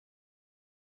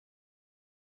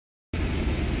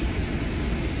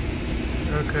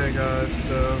Okay, guys,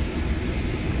 so,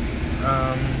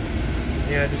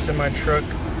 yeah, just in my truck,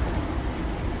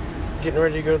 getting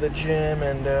ready to go to the gym,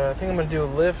 and I think I'm gonna do a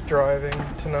Lyft driving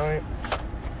tonight.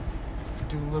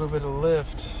 Do a little bit of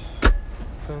Lyft. I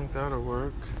think that'll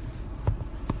work.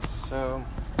 So,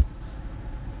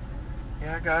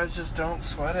 yeah, guys, just don't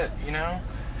sweat it, you know?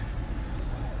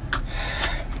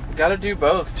 Gotta do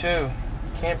both, too.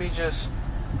 Can't be just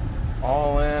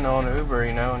all in on Uber,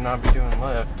 you know, and not be doing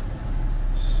Lyft.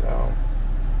 So,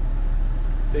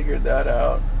 figured that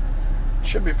out.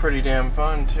 Should be pretty damn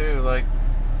fun too. Like,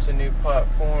 it's a new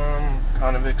platform,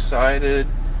 kind of excited.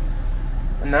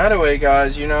 And that way,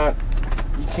 guys, you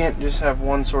can't just have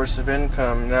one source of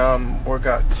income. Now we've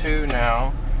got two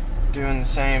now doing the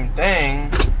same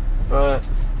thing. But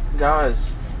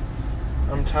guys,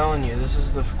 I'm telling you, this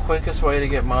is the quickest way to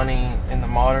get money in the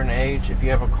modern age. If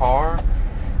you have a car,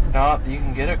 not that you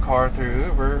can get a car through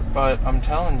Uber, but I'm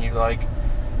telling you, like,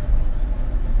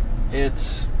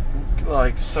 it's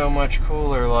like so much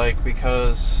cooler, like,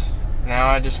 because now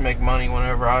I just make money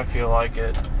whenever I feel like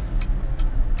it.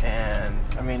 And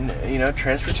I mean, you know,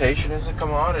 transportation is a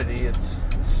commodity. It's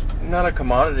not a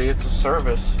commodity, it's a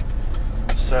service.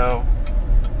 So,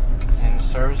 and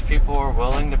service people are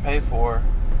willing to pay for.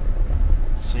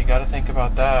 So you got to think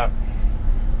about that.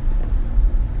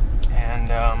 And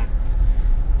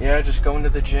yeah, just going to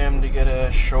the gym to get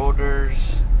a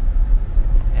shoulders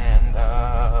and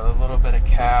a little bit of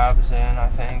calves in, I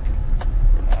think.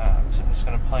 So I'm just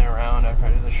going to play around after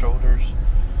I do the shoulders.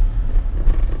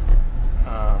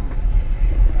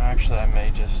 Actually, I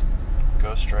may just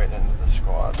go straight into the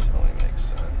squats. It only makes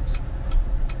sense.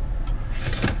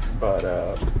 But,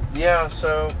 yeah,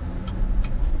 so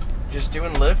just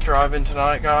doing Lyft driving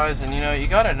tonight, guys. And, you know, you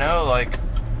got to know, like,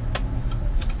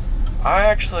 I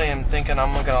actually am thinking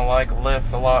I'm going to like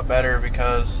Lyft a lot better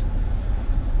because,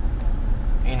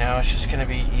 you know, it's just going to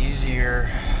be easier.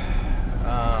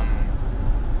 I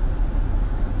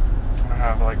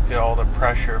have, like, feel all the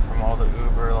pressure from all the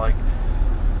Uber, like,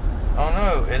 I don't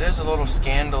know, it is a little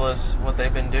scandalous what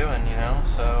they've been doing, you know,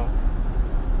 so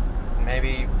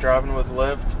maybe driving with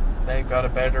Lyft, they've got a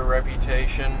better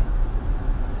reputation.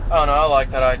 Oh no, I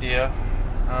like that idea.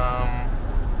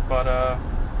 But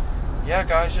yeah,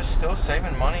 guys, just still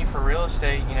saving money for real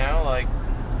estate, you know, like,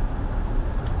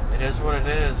 it is what it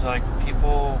is. Like,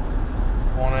 people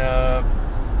want to,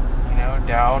 you know,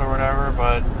 doubt or whatever,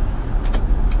 but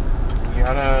you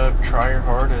gotta try your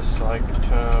hardest, like,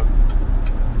 to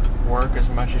work as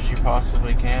much as you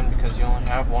possibly can, because you only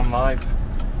have one life,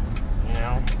 you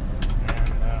know.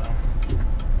 And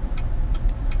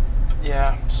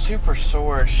yeah, super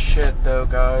sore as shit though,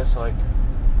 guys. Like,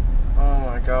 oh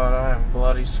my god, I am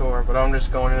bloody sore, but I'm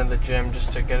just going into the gym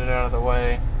just to get it out of the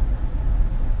way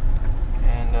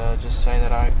and just say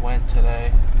that I went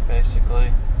today,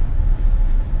 basically.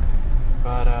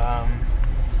 But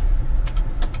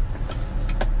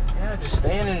yeah, just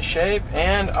staying in shape.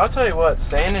 And I'll tell you what,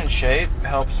 staying in shape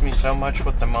helps me so much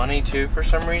with the money too, for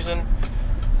some reason.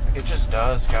 Like, it just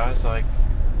does, guys. Like,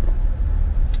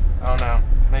 I don't know,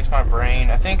 it makes my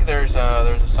brain, I think there's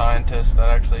a scientist that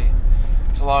actually,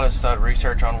 there's a lot of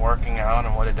research on working out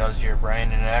and what it does to your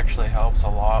brain, and it actually helps a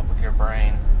lot with your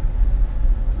brain.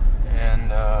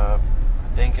 And I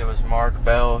think it was Mark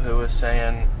Bell who was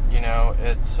saying, you know,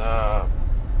 it's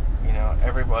you know,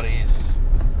 everybody's,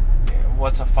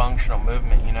 what's a functional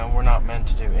movement? You know, we're not meant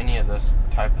to do any of this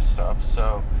type of stuff,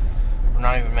 so we're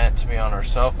not even meant to be on our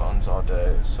cell phones all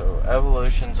day. So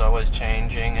evolution's always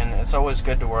changing, and it's always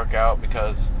good to work out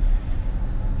because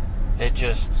it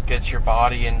just gets your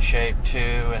body in shape too,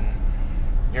 and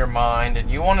your mind,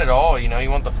 and you want it all, you know, you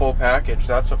want the full package.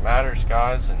 That's what matters,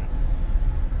 guys. And,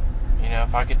 you know,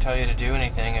 if I could tell you to do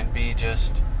anything, it'd be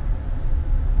just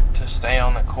to stay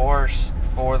on the course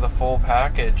for the full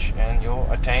package, and you'll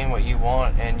attain what you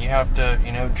want. And you have to,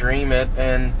 you know, dream it,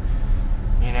 and,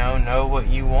 you know what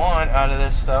you want out of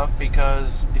this stuff,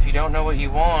 because if you don't know what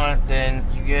you want, then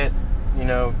you get, you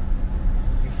know,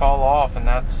 you fall off, and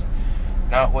that's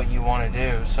not what you want to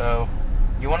do. So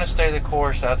you want to stay the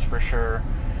course, that's for sure.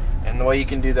 And the way you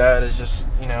can do that is just,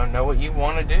 you know what you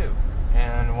want to do.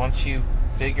 And once you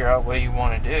figure out what you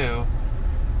want to do,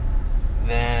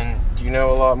 then you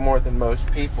know a lot more than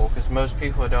most people, because most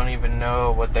people don't even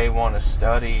know what they want to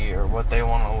study or what they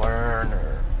want to learn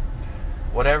or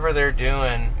whatever they're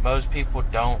doing. Most people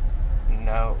don't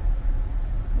know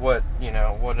what, you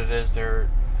know, what it is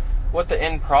what the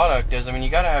end product is. I mean, you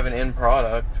got to have an end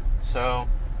product. So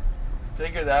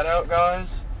figure that out,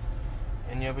 guys,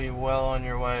 and you'll be well on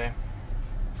your way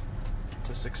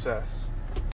to success.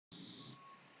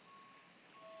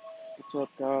 What's up,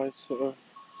 guys? So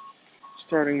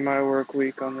starting my work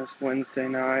week on this Wednesday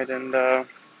night, and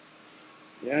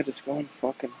yeah, just going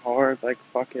fucking hard. Like,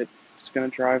 fuck it, just gonna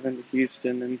drive into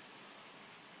Houston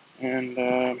and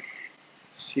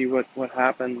see what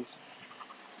happens.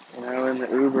 You know, in the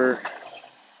Uber, I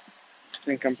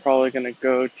think I'm probably gonna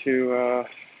go to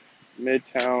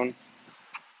Midtown,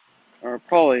 or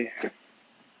probably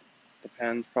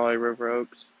depends, probably River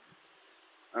Oaks.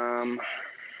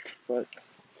 But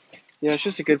yeah, it's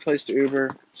just a good place to Uber.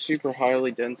 Super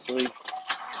highly densely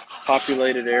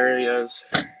populated areas,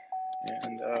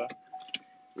 and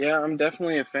yeah, I'm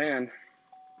definitely a fan.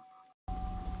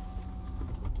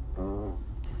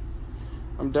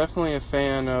 I'm definitely a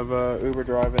fan of Uber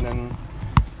driving in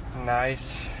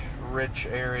nice, rich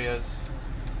areas.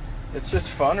 It's just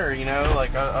funner, you know.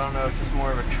 Like I don't know, it's just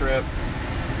more of a trip.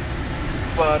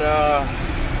 But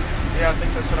yeah, I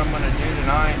think that's what I'm gonna do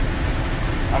tonight.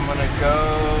 I'm gonna go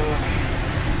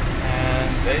and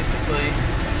basically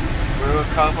brew a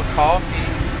cup of coffee,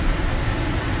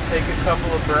 take a couple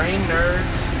of brain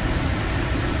nerds,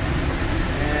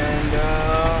 and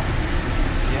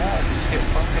yeah, just get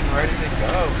fucking ready to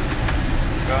go.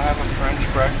 Go have a French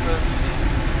breakfast,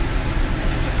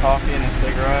 just a coffee and a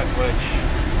cigarette, which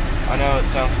I know it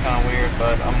sounds kind of weird,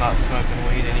 but I'm not smoking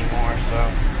weed anymore,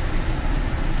 so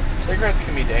cigarettes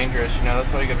can be dangerous, you know,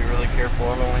 that's why you gotta be really careful.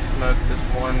 I've only smoked this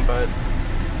one, but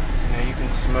you know, you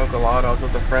can smoke a lot. I was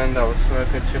with a friend that was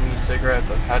smoking too many cigarettes.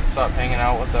 I had to stop hanging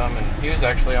out with them, and he was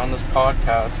actually on this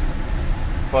podcast.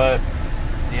 But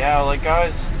yeah, like,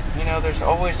 guys, you know, there's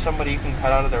always somebody you can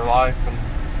cut out of their life, and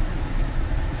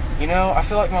you know, I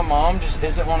feel like my mom just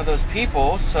isn't one of those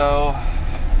people. So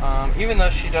even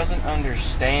though she doesn't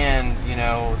understand, you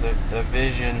know, the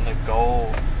vision, the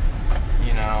goal,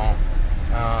 you know,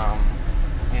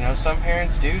 some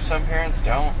parents do, some parents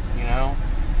don't, you know,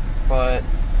 but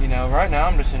you know, right now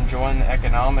I'm just enjoying the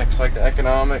economics. Like, the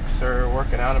economics are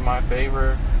working out in my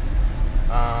favor.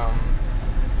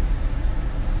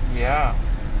 Yeah,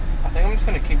 I think I'm just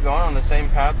gonna keep going on the same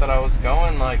path that I was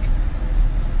going. Like,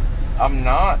 I'm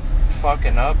not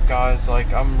fucking up, guys.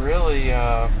 Like, I'm really,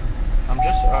 I'm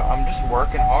just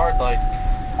working hard. Like,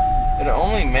 it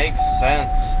only makes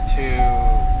sense to,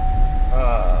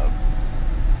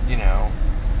 you know,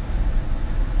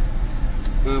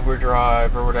 Uber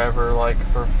drive or whatever, like,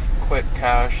 for quick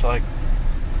cash. Like,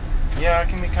 yeah, I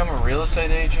can become a real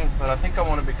estate agent, but I think I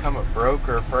want to become a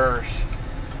broker first.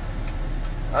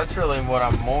 That's really what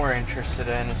I'm more interested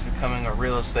in, is becoming a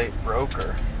real estate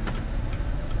broker.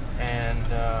 And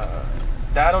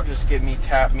that'll just get me,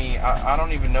 I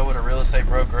don't even know what a real estate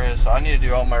broker is, so I need to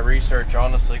do all my research,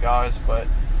 honestly, guys. But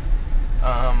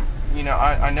you know,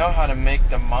 I know how to make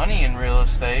the money in real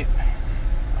estate.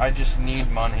 I just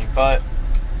need money, but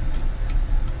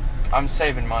I'm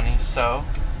saving money, so,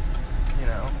 you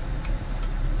know.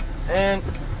 And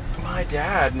my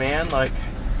dad, man, like,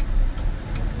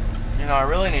 you know, I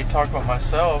really need to talk about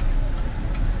myself,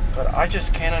 but I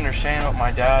just can't understand what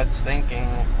my dad's thinking.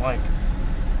 Like,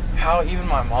 how even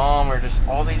my mom, or just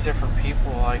all these different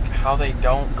people, like, how they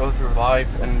don't go through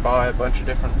life and buy a bunch of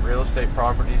different real estate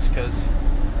properties. Because,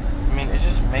 I mean, it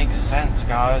just makes sense,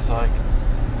 guys. Like,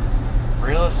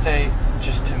 real estate,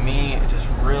 just to me, it just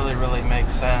really, really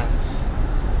makes sense.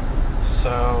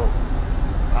 So,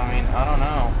 I mean, I don't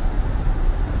know.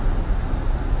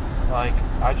 Like,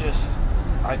 I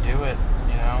do it,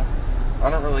 you know. I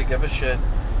don't really give a shit.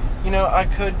 You know, I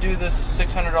could do this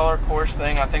 $600 course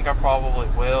thing. I think I probably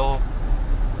will.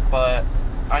 But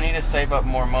I need to save up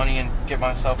more money and get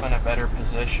myself in a better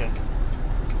position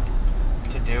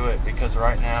to do it. Because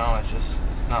right now,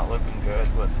 it's not looking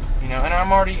good with, you know, and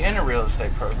I'm already in a real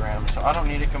estate program, so I don't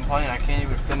need to complain. I can't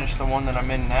even finish the one that I'm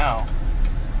in now.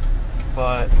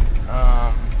 But,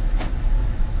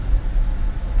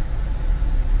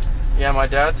 yeah, my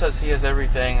dad says he has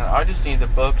everything. I just need the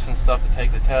books and stuff to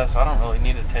take the test. I don't really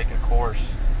need to take a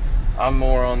course. I'm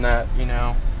more on that, you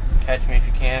know, catch me if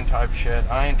you can type shit.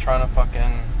 I ain't trying to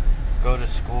fucking go to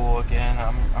school again.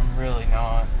 I'm really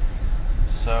not.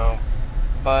 So,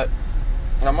 but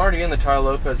I'm already in the Tai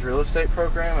Lopez real estate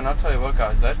program, and I'll tell you what,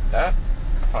 guys, that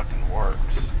fucking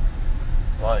works.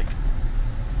 Like,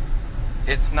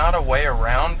 it's not a way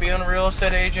around being a real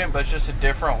estate agent, but it's just a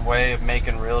different way of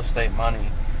making real estate money,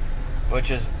 which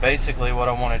is basically what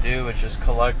I want to do, is just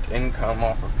collect income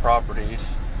off of properties.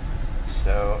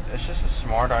 So it's just a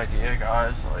smart idea,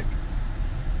 guys. Like,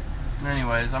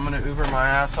 anyways, I'm gonna Uber my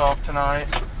ass off tonight,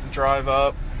 drive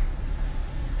up,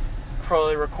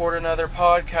 probably record another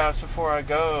podcast before I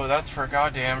go. That's for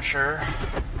goddamn sure.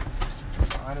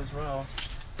 Might as well.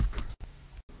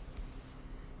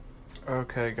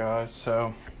 Okay, guys,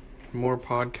 so more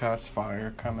podcast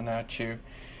fire coming at you.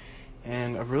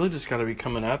 And I've really just got to be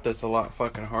coming at this a lot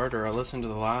fucking harder. I listened to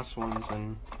the last ones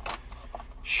and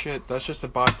shit, that's just a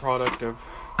byproduct of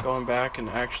going back and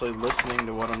actually listening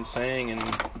to what I'm saying. And,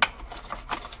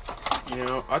 you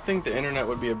know, I think the internet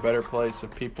would be a better place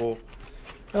if people...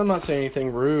 I'm not saying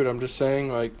anything rude. I'm just saying,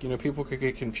 like, you know, people could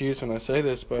get confused when I say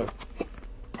this, but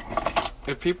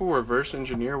if people reverse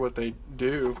engineer what they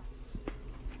do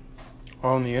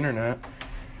on the internet,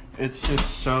 it's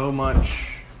just so much,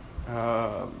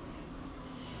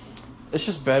 it's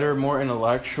just better, more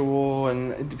intellectual,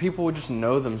 and people would just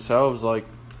know themselves. Like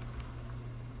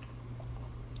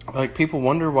people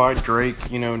wonder why Drake,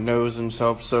 you know, knows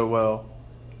himself so well.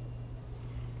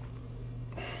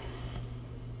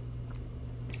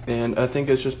 And I think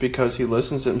it's just because he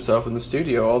listens to himself in the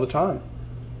studio all the time.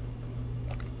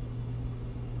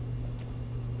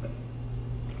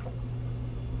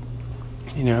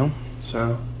 You know,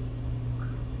 so...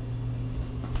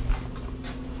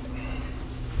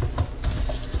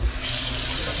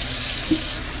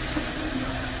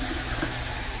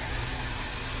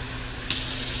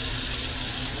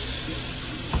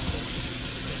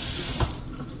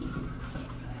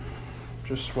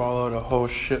 just swallowed a whole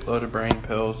shitload of brain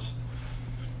pills.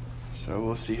 So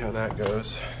we'll see how that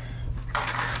goes.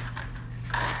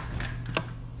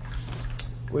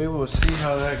 We will see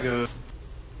how that goes.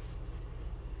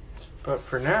 But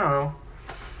for now,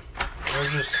 we're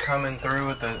just coming through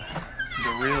with the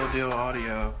real deal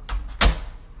audio.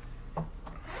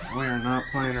 We are not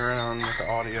playing around with the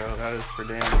audio, that is for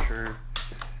damn sure.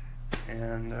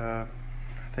 And I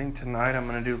think tonight I'm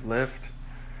going to do Lyft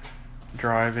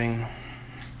driving.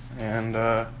 And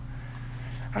I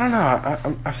don't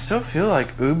know, I still feel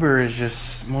like Uber is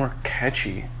just more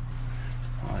catchy.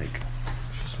 Like,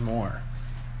 it's just more.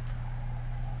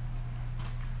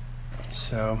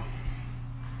 So,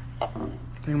 I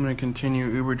think I'm going to continue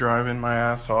Uber driving my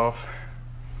ass off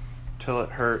till it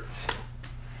hurts.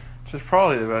 Which is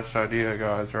probably the best idea,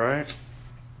 guys, right?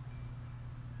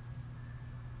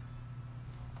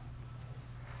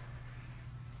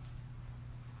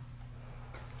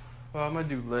 Well, I'm going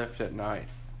to do Lyft at night,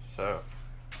 so.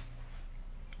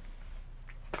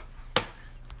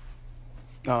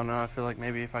 Oh no, I feel like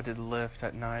maybe if I did Lyft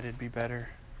at night, it'd be better.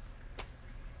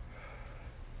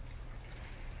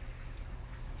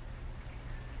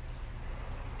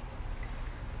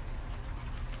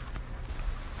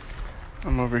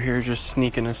 I'm over here just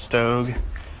sneaking a stog.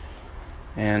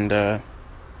 And,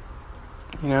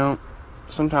 you know,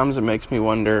 sometimes it makes me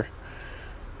wonder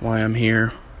why I'm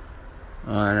here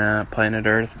on planet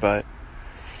Earth, but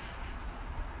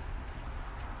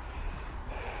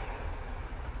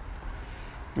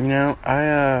you know,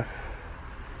 I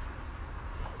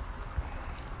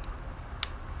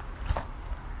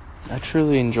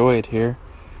truly enjoy it here.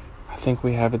 I think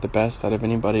we have it the best out of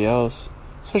anybody else,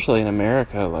 especially in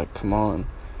America. Like, come on,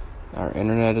 our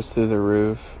internet is through the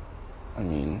roof. I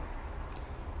mean,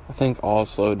 I think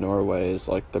Oslo, Norway is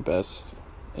like the best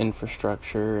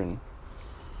infrastructure. And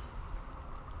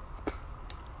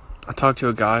I talked to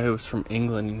a guy who was from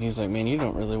England, and he's like, man, you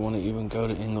don't really want to even go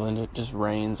to England. It just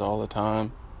rains all the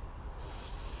time.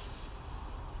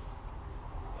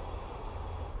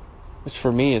 Which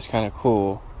for me is kind of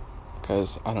cool,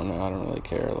 because I don't know, I don't really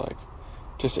care. Like,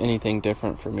 just anything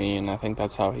different for me, and I think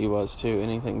that's how he was too.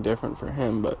 Anything different for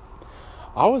him. But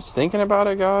I was thinking about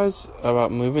it, guys,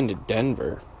 about moving to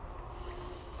Denver.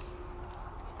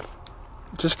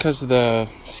 Just because of the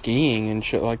skiing and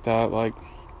shit like that. Like,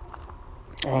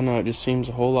 I don't know, it just seems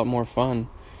a whole lot more fun.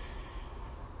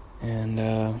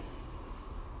 And,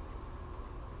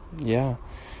 yeah.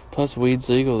 Plus, weed's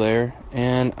legal there.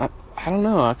 And, I don't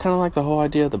know, I kind of like the whole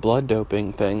idea of the blood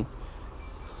doping thing.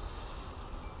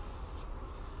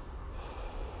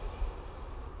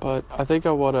 But I think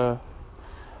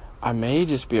I may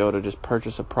just be able to just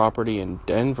purchase a property in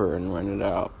Denver and rent it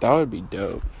out. That would be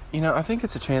dope. You know, I think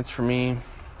it's a chance for me,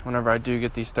 whenever I do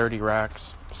get these 30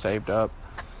 racks saved up.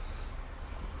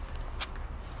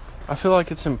 I feel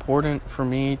like it's important for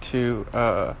me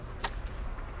to,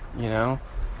 you know,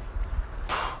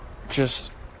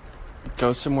 just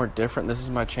go somewhere different. This is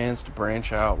my chance to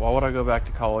branch out. Why would I go back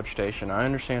to College Station? I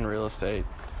understand real estate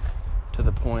to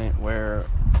the point where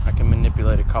I can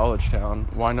manipulate a college town.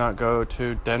 Why not go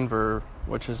to Denver,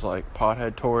 which is like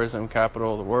pothead tourism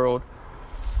capital of the world?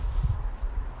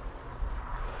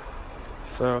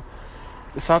 So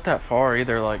it's not that far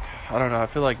either. Like, I don't know, I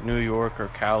feel like New York or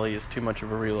Cali is too much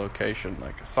of a relocation.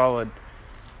 Like, a solid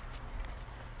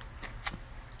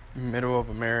middle of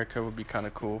America would be kind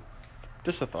of cool.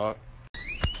 Just a thought.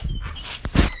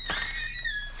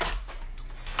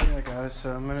 Yeah, Yeah, guys,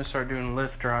 so I'm gonna start doing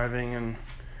Lyft driving, and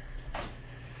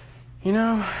you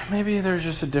know, maybe there's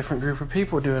just a different group of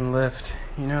people doing Lyft.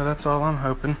 You know, that's all I'm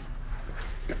hoping.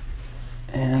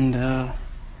 And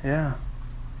yeah.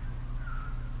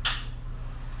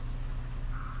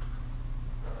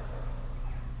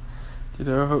 You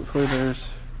know, hopefully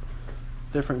there's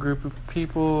a different group of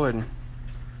people, and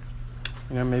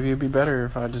you know, maybe it'd be better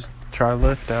if I just try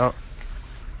Lyft out.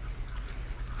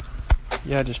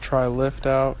 Yeah, just try Lyft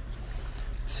out,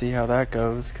 see how that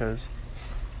goes, because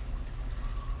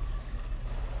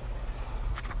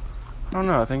I don't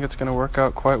know, I think it's going to work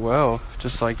out quite well,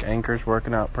 just like Anchor's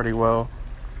working out pretty well.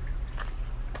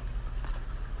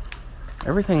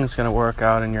 Everything's going to work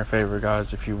out in your favor,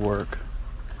 guys, if you work,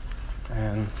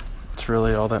 and it's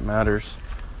really all that matters.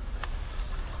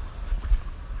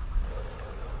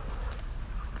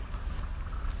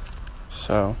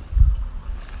 So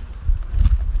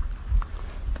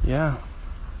yeah.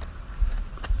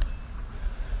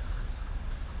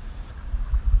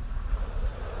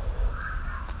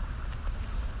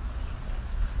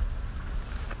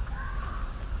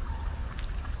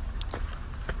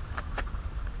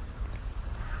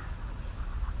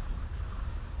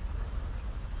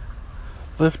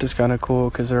 Lyft is kind of cool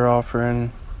because they're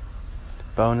offering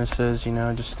bonuses, you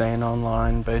know, just staying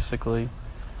online basically.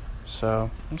 So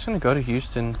I'm just going to go to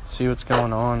Houston, see what's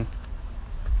going on.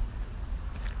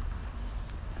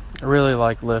 I really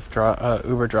like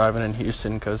Uber driving in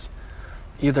Houston because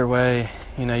either way,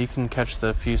 you know, you can catch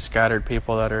the few scattered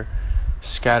people that are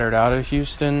scattered out of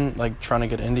Houston, like trying to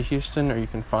get into Houston, or you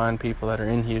can find people that are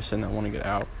in Houston that want to get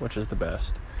out, which is the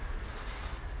best.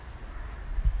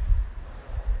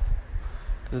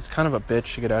 Because it's kind of a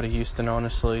bitch to get out of Houston,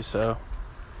 honestly, so.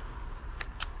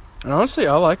 And honestly,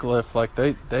 I like Lyft. Like,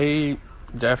 they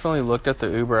definitely looked at the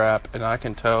Uber app, and I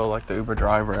can tell, like, the Uber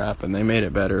driver app, and they made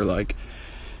it better, like,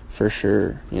 for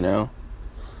sure, you know.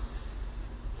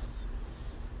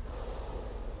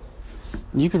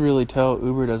 You could really tell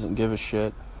Uber doesn't give a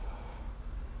shit.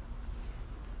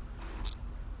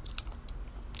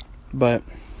 But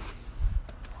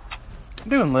I'm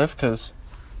doing Lyft because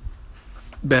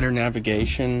better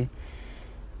navigation,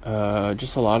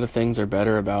 just a lot of things are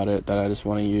better about it that I just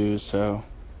want to use, so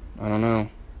I don't know.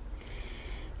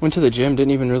 Went to the gym,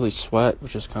 didn't even really sweat,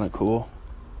 which is kind of cool.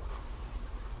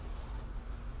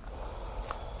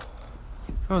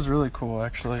 That was really cool,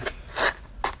 actually.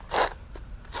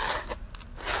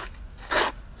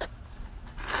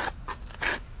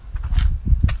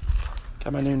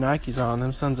 Got my new Nikes on.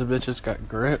 Them sons of bitches got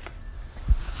grip.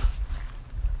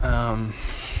 I'm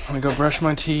gonna go brush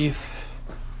my teeth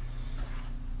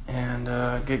and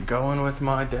get going with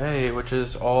my day, which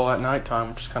is all at nighttime,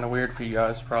 which is kind of weird for you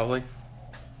guys, probably.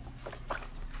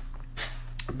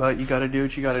 But you gotta do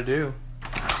what you gotta do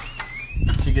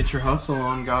to get your hustle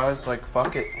on, guys. Like,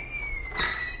 fuck it.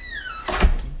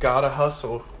 You gotta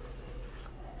hustle.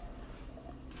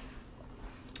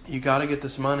 You gotta get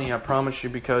this money, I promise you,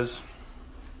 because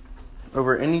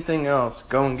over anything else,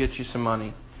 go and get you some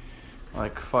money.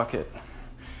 Like, fuck it.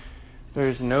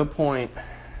 There's no point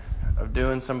of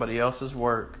doing somebody else's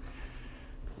work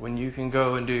when you can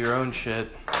go and do your own shit.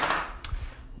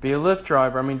 Be a Lyft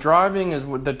driver. I mean, driving is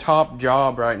the top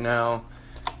job right now.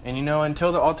 And, you know,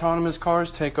 until the autonomous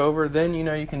cars take over, then, you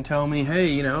know, you can tell me, hey,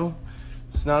 you know,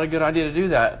 it's not a good idea to do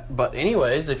that. But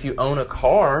anyways, if you own a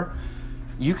car,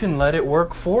 you can let it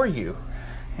work for you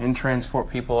and transport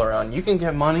people around. You can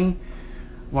get money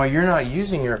while you're not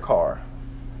using your car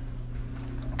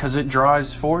because it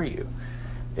drives for you.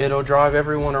 It'll drive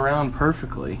everyone around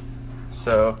perfectly.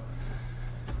 So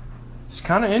it's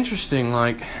kind of interesting.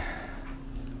 Like,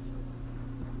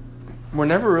 we're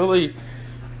never really,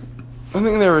 I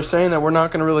think they were saying that we're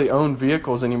not going to really own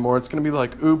vehicles anymore. It's going to be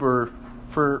like Uber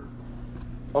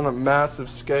on a massive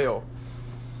scale.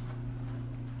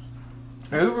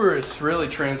 Uber has really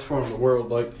transformed the world.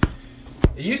 Like,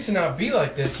 it used to not be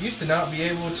like this. You used to not be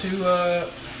able to,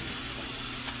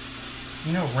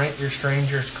 you know, rent your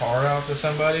stranger's car out to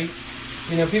somebody.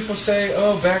 You know, people say,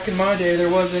 oh, back in my day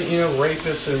there wasn't, you know,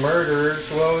 rapists and murderers.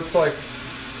 Well, it's like,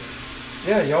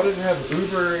 yeah, y'all didn't have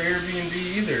Uber or Airbnb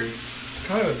either. It's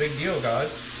kind of a big deal,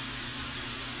 guys.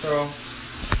 So,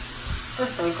 I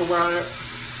think about it.